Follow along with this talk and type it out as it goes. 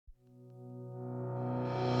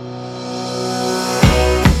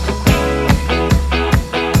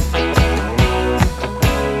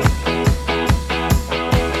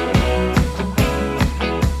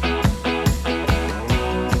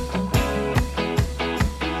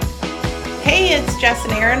Hey, it's Jess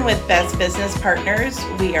and Aaron with Best Business Partners.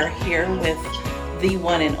 We are here with the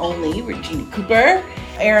one and only Regina Cooper.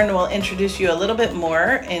 Aaron will introduce you a little bit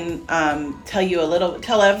more and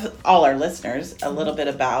tell all our listeners a little bit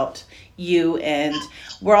about you. And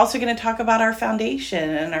we're also going to talk about our foundation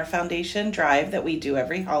and our foundation drive that we do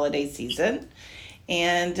every holiday season.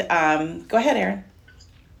 And go ahead, Aaron.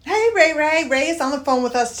 Hey, Ray. Ray is on the phone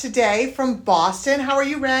with us today from Boston. How are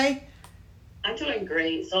you, Ray? I'm doing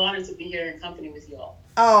great. So honored to be here in company with you all.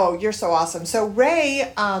 Oh, you're so awesome. So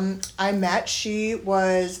Ray, I met. She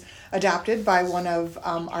was adopted by one of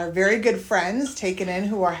our very good friends, taken in,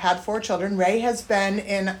 who had 4 children. Ray has been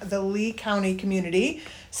in the Lee County community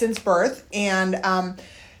since birth, and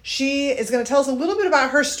she is going to tell us a little bit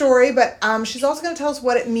about her story, but she's also going to tell us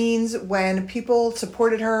what it means when people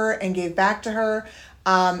supported her and gave back to her.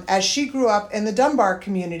 As she grew up in the Dunbar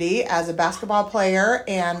community as a basketball player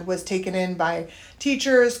and was taken in by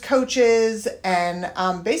teachers, coaches,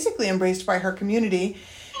 and basically embraced by her community.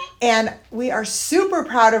 And we are super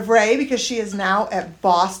proud of Ray because she is now at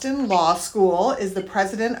Boston Law School, is the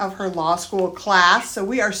president of her law school class. So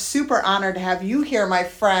we are super honored to have you here, my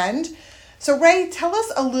friend. So Ray, tell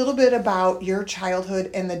us a little bit about your childhood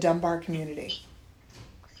in the Dunbar community.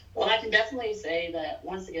 Well, I can definitely say that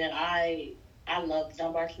once again, I love the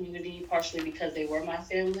Dunbar community, partially because they were my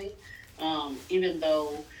family. Even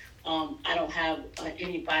though I don't have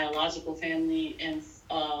any biological family and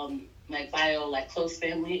close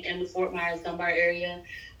family in the Fort Myers Dunbar area,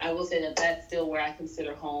 I will say that that's still where I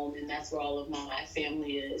consider home, and that's where all of my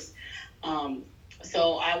family is.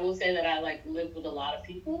 So I will say that I lived with a lot of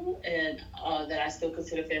people, and that I still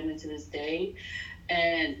consider family to this day.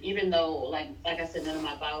 And even though, like I said, none of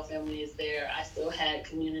my bio family is there, I still had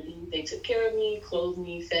community. They took care of me, clothed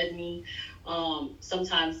me, fed me,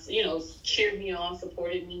 sometimes, cheered me on,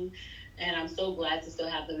 supported me. And I'm so glad to still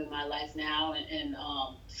have them in my life now, and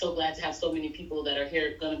so glad to have so many people that are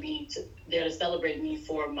here going to be there to celebrate me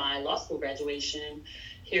for my law school graduation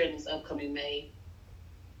here in this upcoming May.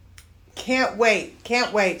 Can't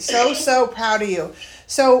wait. So proud of you.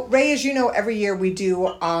 So Ray, as you know, every year we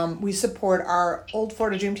support our Old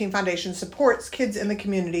Florida Dream Team Foundation supports kids in the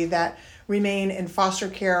community that remain in foster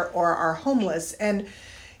care or are homeless. And,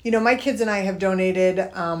 my kids and I have donated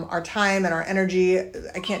our time and our energy.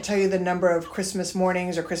 I can't tell you the number of Christmas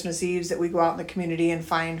mornings or Christmas Eves that we go out in the community and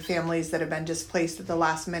find families that have been displaced at the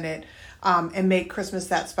last minute. And make Christmas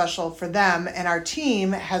that special for them. And our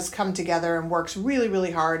team has come together and works really,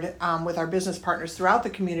 really hard with our business partners throughout the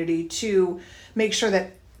community to make sure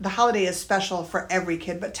that the holiday is special for every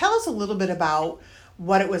kid. But tell us a little bit about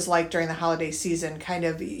what it was like during the holiday season. Kind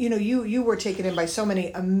of, you were taken in by so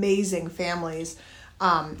many amazing families.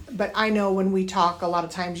 But I know when we talk, a lot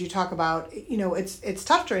of times you talk about, it's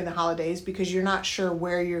tough during the holidays because you're not sure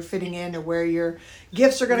where you're fitting in or where your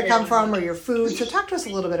gifts are going to come from or your food. So talk to us a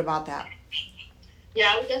little bit about that.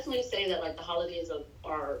 Yeah, I would definitely say that the holidays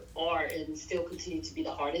are and still continue to be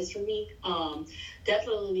the hardest for me.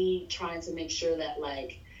 Definitely trying to make sure that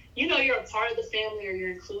you're a part of the family or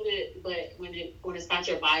you're included, but when it's not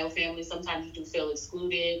your bio family, sometimes you do feel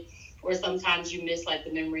excluded. Or sometimes you miss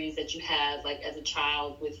the memories that you have as a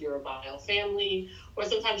child with your bio family. Or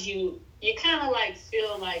sometimes you kind of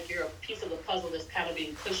feel like you're a piece of the puzzle that's kind of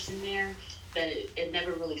being pushed in there, that it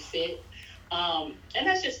never really fit. And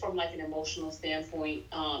that's just from an emotional standpoint,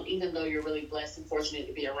 even though you're really blessed and fortunate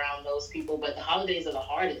to be around those people. But the holidays are the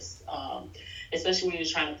hardest, especially when you're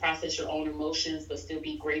trying to process your own emotions, but still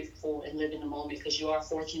be grateful and live in the moment because you are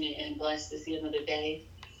fortunate and blessed to see another day.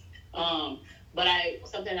 But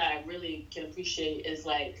something that I really can appreciate is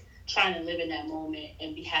trying to live in that moment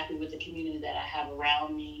and be happy with the community that I have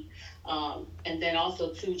around me. And then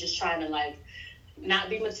also too, just trying to not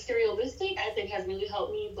be materialistic, I think has really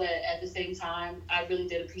helped me. But at the same time, I really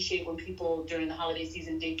did appreciate when people during the holiday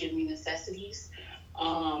season did give me necessities.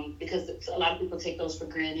 Because a lot of people take those for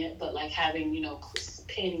granted, but having,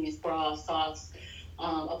 panties, bras, socks,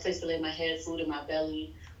 a place to lay my head, food in my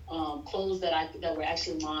belly, clothes that were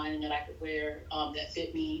actually mine and that I could wear, that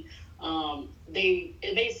fit me.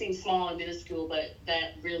 It may seem small and minuscule, but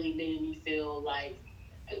that really made me feel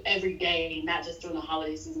every day, not just during the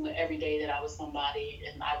holiday season, but every day that I was somebody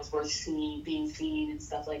and I was worth being seen and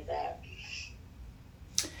stuff like that.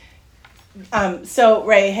 So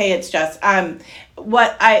Ray, hey, it's Jess.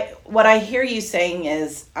 What I hear you saying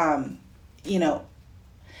is,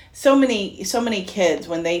 so many kids,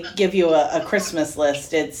 when they give you a Christmas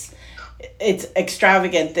list, it's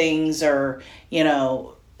extravagant things or,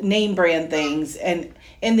 name brand things. And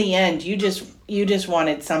in the end, you just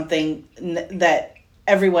wanted something that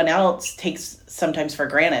everyone else takes sometimes for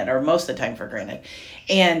granted, or most of the time for granted.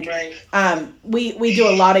 And we do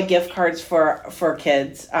a lot of gift cards for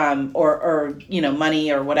kids, or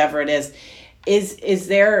money or whatever it is. Is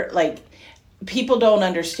there, like, people don't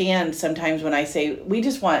understand sometimes when I say we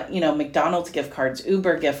just want, McDonald's gift cards,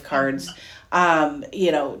 Uber gift cards,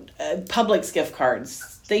 Publix gift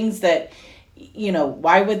cards, things that,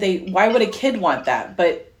 why would a kid want that?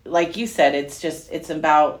 But like you said, it's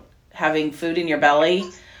about having food in your belly,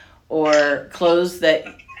 or clothes that,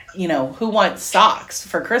 who wants socks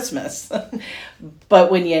for Christmas?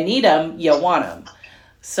 But when you need them, you want them.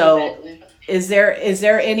 So exactly. Is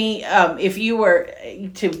there any, if you were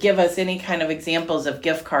to give us any kind of examples of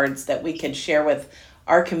gift cards that we could share with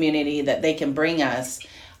our community that they can bring us,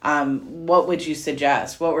 what would you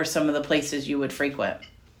suggest? What were some of the places you would frequent?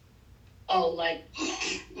 Oh, like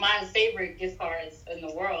my favorite gift cards in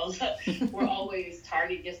the world were always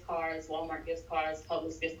Target gift cards, Walmart gift cards,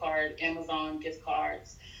 Publix gift card, Amazon gift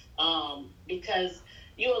cards, because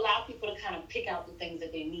you allow people to kind of pick out the things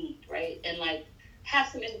that they need, right? And like have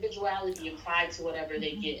some individuality applied to whatever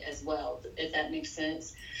they get as well, if that makes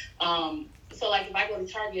sense. So like if I go to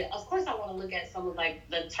Target, of course I want to look at some of like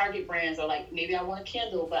the Target brands, or like maybe I want a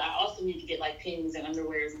candle, but I also need to get like pins and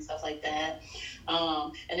underwears and stuff like that.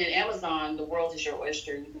 And then Amazon, the world is your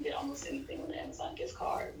oyster. You can get almost anything on the Amazon gift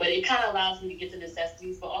card. But it kind of allows me to get the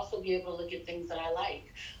necessities, but also be able to look at things that I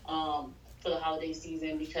like for the holiday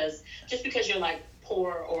season. Because just because you're like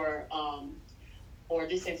poor or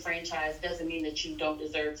disenfranchised doesn't mean that you don't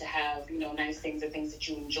deserve to have, nice things or things that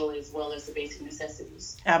you enjoy, as well as the basic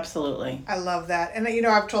necessities. Absolutely. I love that. And,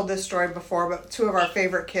 I've told this story before, but two of our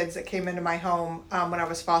favorite kids that came into my home when I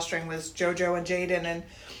was fostering was JoJo and Jaden. And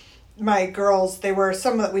my girls, they were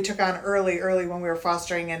some that we took on early when we were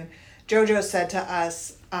fostering. And JoJo said to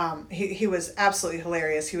us, he was absolutely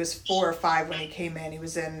hilarious. He was 4 or 5 when he came in. He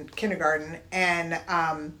was in kindergarten, and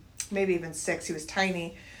maybe even 6. He was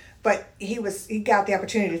tiny. But he got the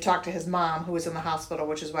opportunity to talk to his mom, who was in the hospital,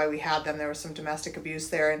 which is why we had them. There was some domestic abuse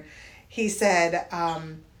there. And he said,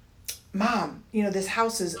 Mom, this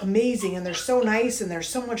house is amazing, and they're so nice, and there's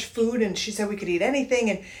so much food. And she said we could eat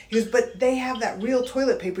anything. And he goes, but they have that real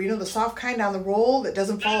toilet paper, the soft kind on the roll that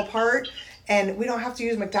doesn't fall apart. And we don't have to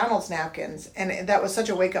use McDonald's napkins. And that was such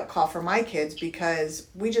a wake-up call for my kids, because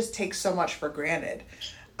we just take so much for granted.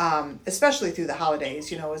 Especially through the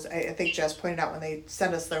holidays, as I think Jess pointed out, when they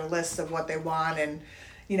send us their lists of what they want, and,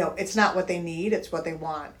 it's not what they need, it's what they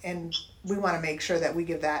want. And we want to make sure that we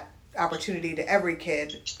give that opportunity to every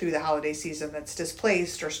kid through the holiday season that's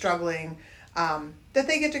displaced or struggling, that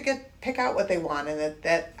they get to pick out what they want, and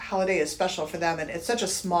that holiday is special for them. And it's such a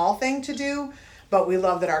small thing to do, but we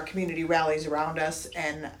love that our community rallies around us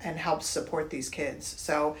and helps support these kids.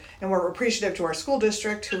 So, and we're appreciative to our school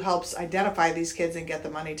district, who helps identify these kids and get the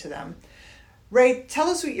money to them. Ray, tell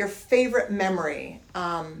us what your favorite memory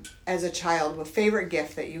as a child, what favorite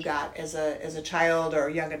gift that you got as a child or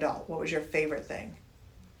a young adult. What was your favorite thing?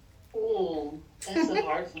 Ooh, that's a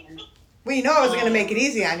hard one. Well, I was going to make it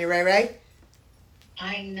easy on you, Ray.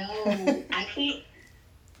 I know. I think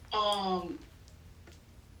I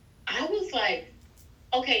was like,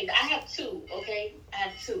 okay, I have two.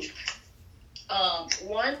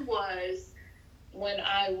 One was when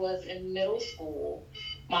I was in middle school.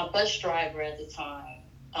 My bus driver at the time,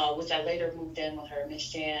 which I later moved in with her, Miss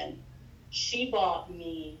Jan, she bought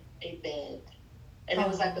me a bed. And it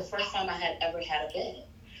was like the first time I had ever had a bed.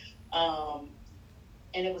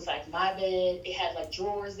 And it was like my bed. It had like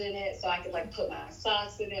drawers in it, so I could like put my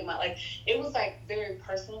socks in it. It was like very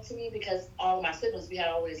personal to me, because all of my siblings, we had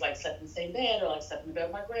always like slept in the same bed, or like slept in the bed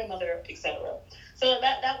with my grandmother, etc. So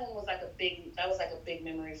that one was like a big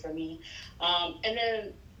memory for me. And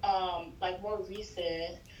then like more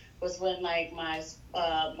recent was when like my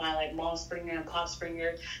like Mom Springer and Pop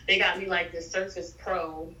Springer, they got me like this Surface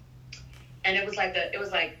Pro. And it was like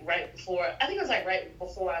right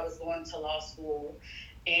before I was going to law school.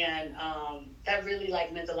 And that really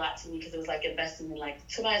like meant a lot to me, because it was like investing in like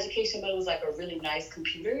to my education, but it was like a really nice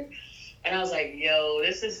computer. And I was like, yo,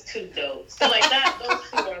 this is too dope. So like those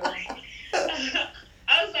two are like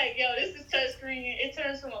I was like, yo, this is touchscreen. It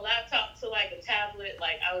turns from a laptop to like a tablet.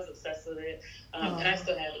 Like I was obsessed with it. And I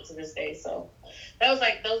still have it to this day. So those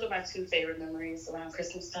are my two favorite memories around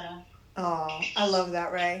Christmas time. Oh, I love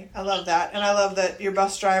that, Ray. I love that. And I love that your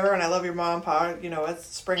bus driver, and I love your mom and pa, at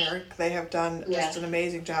Springer. They have done just an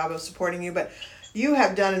amazing job of supporting you. But you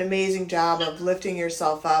have done an amazing job of lifting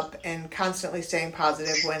yourself up and constantly staying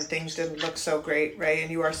positive when things didn't look so great, Ray.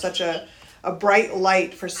 And you are such a bright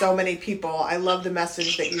light for so many people. I love the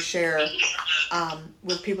message that you share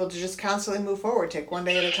with people to just constantly move forward, take one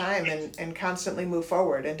day at a time, and constantly move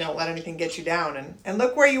forward, and don't let anything get you down. And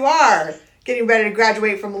look where you are, getting ready to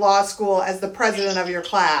graduate from law school as the president of your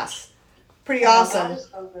class. Pretty awesome. God is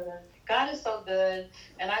so good. God is so good,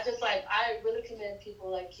 and I really commend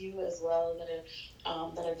people like you as well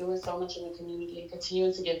that are doing so much in the community and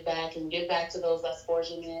continuing to give back to those less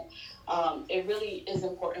fortunate. It really is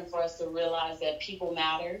important for us to realize that people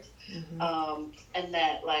matter, and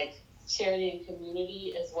that like charity and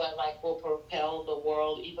community is what like will propel the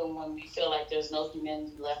world even when we feel like there's no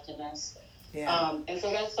humanity left in us. Yeah. And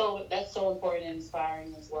so that's so important and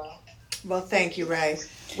inspiring as well. Well, thank you, Ray.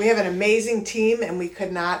 We have an amazing team, and we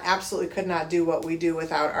absolutely could not do what we do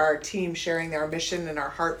without our team sharing their mission and our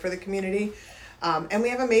heart for the community. And we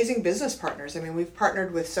have amazing business partners. I mean, we've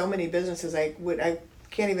partnered with so many businesses. I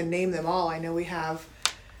can't even name them all. I know we have.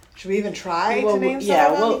 Should we even try to name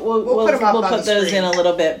some of them? We'll put them up we'll on put the those screen. in a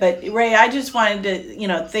little bit. But Ray, I just wanted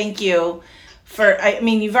to, thank you for. I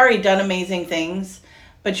mean, you've already done amazing things,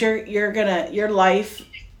 but your life.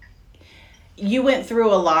 You went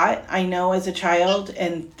through a lot, I know, as a child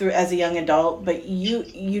and as a young adult, but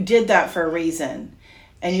you did that for a reason,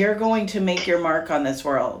 and you're going to make your mark on this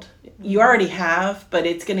world. You already have, but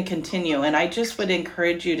it's going to continue. And I just would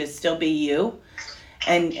encourage you to still be you,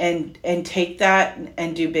 and take that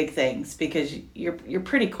and do big things, because you're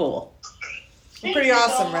pretty cool. Pretty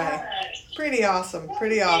awesome, Ray. Pretty awesome.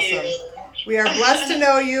 We are blessed to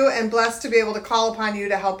know you and blessed to be able to call upon you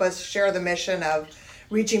to help us share the mission of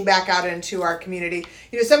reaching back out into our community.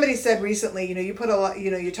 Somebody said recently, you put a lot,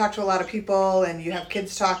 you talk to a lot of people and you have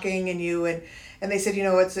kids talking and they said,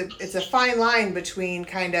 it's a fine line between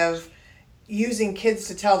kind of using kids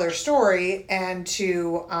to tell their story and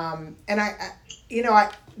to, and I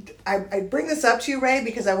bring this up to you, Ray,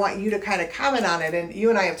 because I want you to kind of comment on it. And you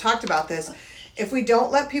and I have talked about this. If we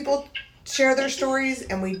don't let people share their stories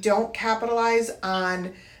and we don't capitalize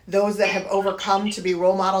on those that have overcome to be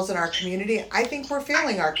role models in our community, I think we're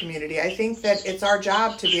failing our community. I think that it's our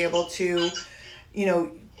job to be able to,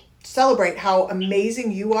 celebrate how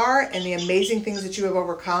amazing you are and the amazing things that you have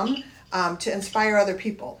overcome, to inspire other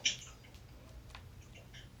people.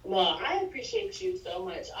 Well, I appreciate you so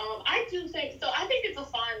much. I think it's a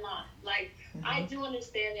fine line. Like, I do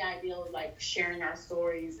understand the idea of like sharing our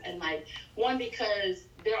stories, and like, one, because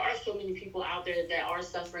there are so many people out there that are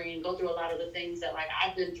suffering and go through a lot of the things that like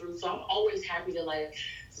I've been through. So I'm always happy to like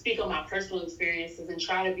speak on my personal experiences and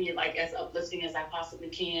try to be like as uplifting as I possibly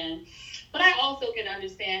can. But I also can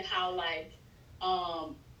understand how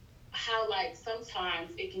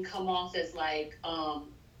sometimes it can come off as like kind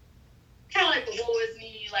of like the woe is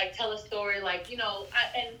me, like tell a story, like, and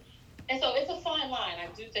so it's a fine line. I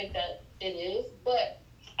do think that it is, but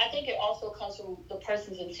I think it also comes from the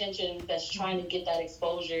person's intention that's trying to get that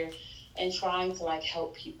exposure and trying to like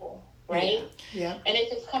help people, right? Yeah. And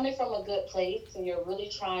if it's coming from a good place and you're really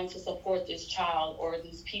trying to support this child or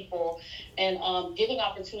these people and giving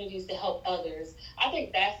opportunities to help others, I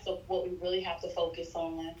think that's what we really have to focus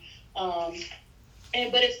on.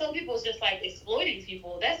 But if some people is just like exploiting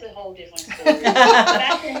people, that's a whole different story.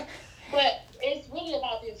 But it's really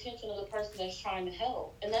about the intention of the person that's trying to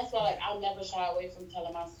help. And that's why, like, I'll never shy away from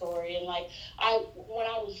telling my story. And, like, when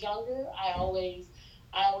I was younger, I always,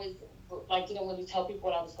 like, didn't really tell people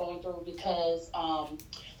what I was going through because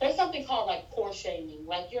there's something called, like, poor shaming.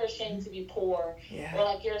 Like, you're ashamed to be poor. Yeah. Or,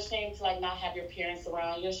 like, you're ashamed to, like, not have your parents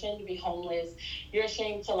around. You're ashamed to be homeless. You're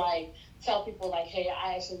ashamed to, like, tell people, like, hey,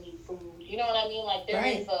 I actually need food. You know what I mean? Like,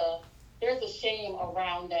 there's a shame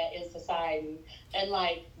around that in society. And,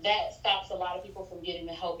 like, that stops a lot of people from getting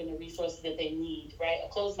the help and the resources that they need, right? A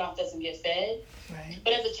closed mouth doesn't get fed. Right.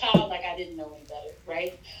 But as a child, like, I didn't know any better,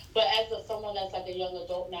 right? But as someone that's, like, a young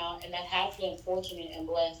adult now and that has been fortunate and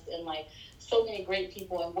blessed and, like, so many great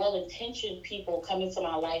people and well-intentioned people come into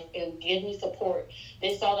my life and give me support.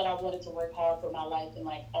 They saw that I wanted to work hard for my life and,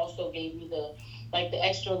 like, also gave me the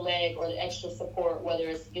extra leg or the extra support, whether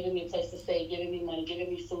it's giving me a place to stay, giving me money, giving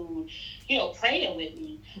me food, praying with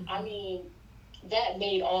me. Mm-hmm. I mean, that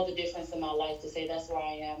made all the difference in my life to say that's where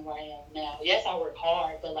I am now. Yes, I work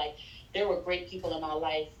hard, but, like, there were great people in my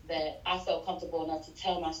life that I felt comfortable enough to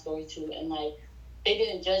tell my story to, and, like, they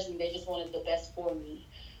didn't judge me. They just wanted the best for me.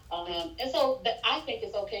 And so I think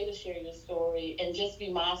it's okay to share your story and just be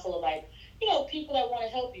mindful of, like, people that want to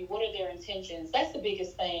help you, what are their intentions? That's the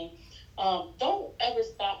biggest thing. Don't ever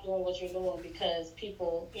stop doing what you're doing because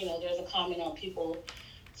people, there's a comment on people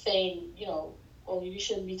saying, oh, you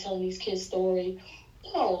shouldn't be telling these kids story.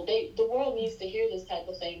 No, the world needs to hear this type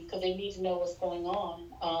of thing because they need to know what's going on,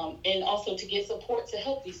 and also to get support to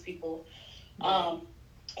help these people.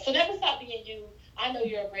 So never stop being you. I know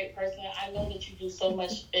you're a great person. I know that you do so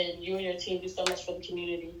much, and you and your team do so much for the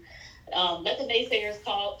community. Let the naysayers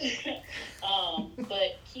talk,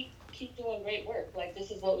 but keep doing great work. Like,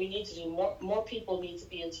 this is what we need to do. More people need to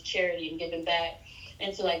be into charity and giving back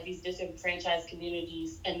into like these disenfranchised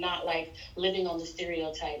communities, and not like living on the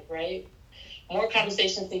stereotype, right? More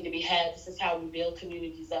conversations need to be had. This is how we build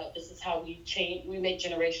communities up. This is how we make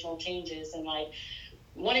generational changes. And like,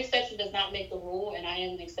 one exception does not make the rule, and I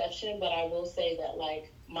am an exception, but I will say that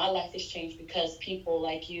like my life has changed because people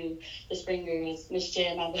like you, the Springers, Miss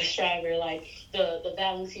Jen, my bus driver, like the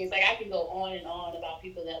Valentines, like I can go on and on about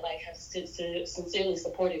people that like have sincerely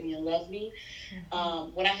supported me and loved me,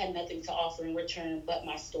 when I had nothing to offer in return but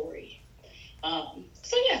my story.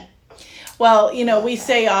 So yeah. Well, you know, we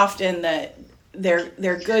say often that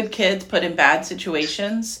they're good kids put in bad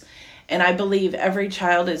situations, and I believe every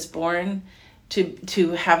child is born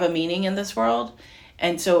to have a meaning in this world.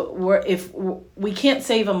 And so we can't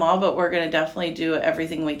save them all, but we're going to definitely do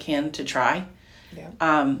everything we can to try.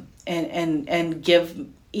 Yeah. And give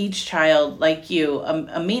each child like you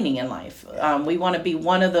a meaning in life. We want to be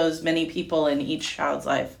one of those many people in each child's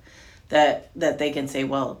life that they can say,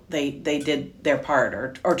 well, they did their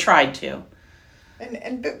part or tried to.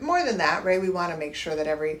 And but more than that, Ray, we want to make sure that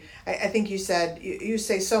I think you said, you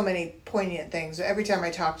say so many poignant things. Every time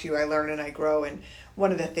I talk to you, I learn and I grow. And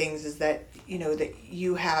one of the things is that, you know, that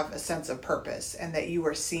you have a sense of purpose and that you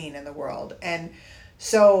are seen in the world. And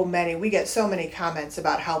we get so many comments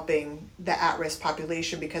about helping the at-risk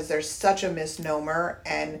population because there's such a misnomer.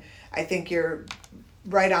 And I think you're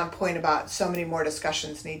right on point about so many more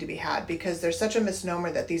discussions need to be had, because there's such a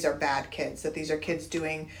misnomer that these are bad kids, that these are kids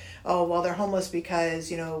doing, they're homeless because,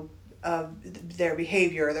 you know, of their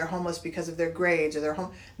behavior, or they're homeless because of their grades, or they're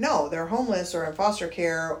homeless or in foster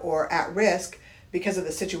care or at risk because of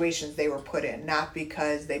the situations they were put in, not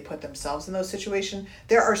because they put themselves in those situations.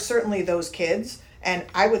 There are certainly those kids, and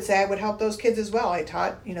I would say I would help those kids as well. I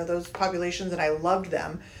taught, you know, those populations and I loved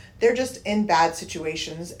them. They're just in bad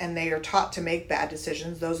situations and they are taught to make bad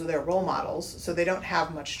decisions. Those are their role models, so they don't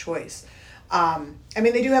have much choice. They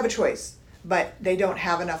do have a choice, but they don't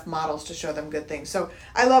have enough models to show them good things. So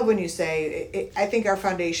I love when you say, I think our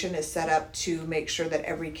foundation is set up to make sure that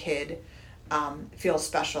every kid feels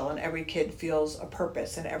special and every kid feels a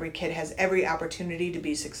purpose and every kid has every opportunity to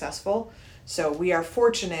be successful. So we are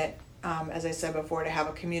fortunate, as I said before, to have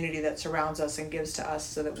a community that surrounds us and gives to us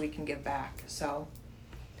so that we can give back. So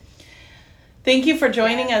thank you for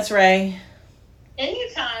joining us, Ray.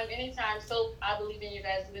 Anytime. So I believe in your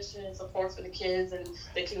guys' mission and support for the kids and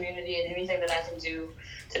the community, and anything that I can do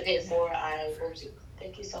to pay it forward, I will do.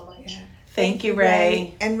 Thank you so much. Yeah. Thank you,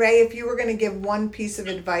 Ray. And Ray, if you were going to give one piece of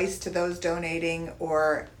advice to those donating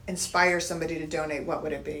or inspire somebody to donate, what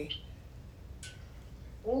would it be?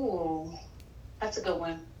 Ooh, that's a good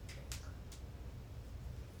one.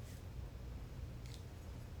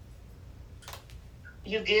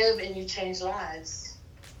 You give and you change lives.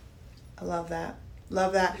 I love that.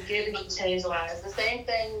 Love that. You give and you change lives. The same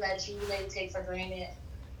thing that you may take for granted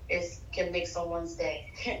can make someone's day.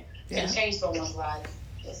 Can change someone's life.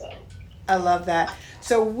 So. I love that.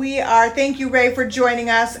 So thank you, Ray, for joining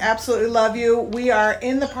us. Absolutely love you. We are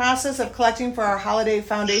in the process of collecting for our holiday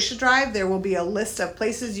foundation drive. There will be a list of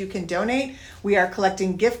places you can donate. We are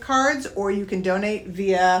collecting gift cards, or you can donate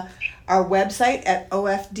via our website at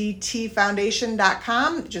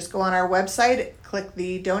ofdtfoundation.com. Just go on our website, click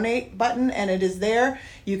the donate button, and it is there.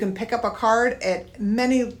 You can pick up a card at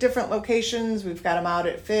many different locations. We've got them out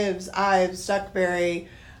at Phibbs, Ives, Duckberry.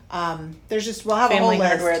 We'll have Family a whole list.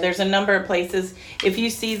 Hardware. There's a number of places. If you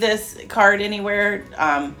see this card anywhere,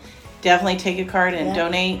 definitely take a card and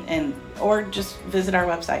donate, or just visit our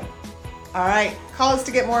website. All right. Call us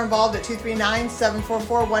to get more involved at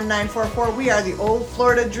 239-744-1944. We are the Old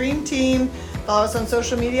Florida Dream Team. Follow us on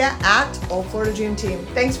social media at Old Florida Dream Team.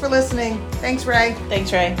 Thanks for listening. Thanks, Ray.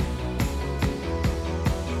 Thanks, Ray.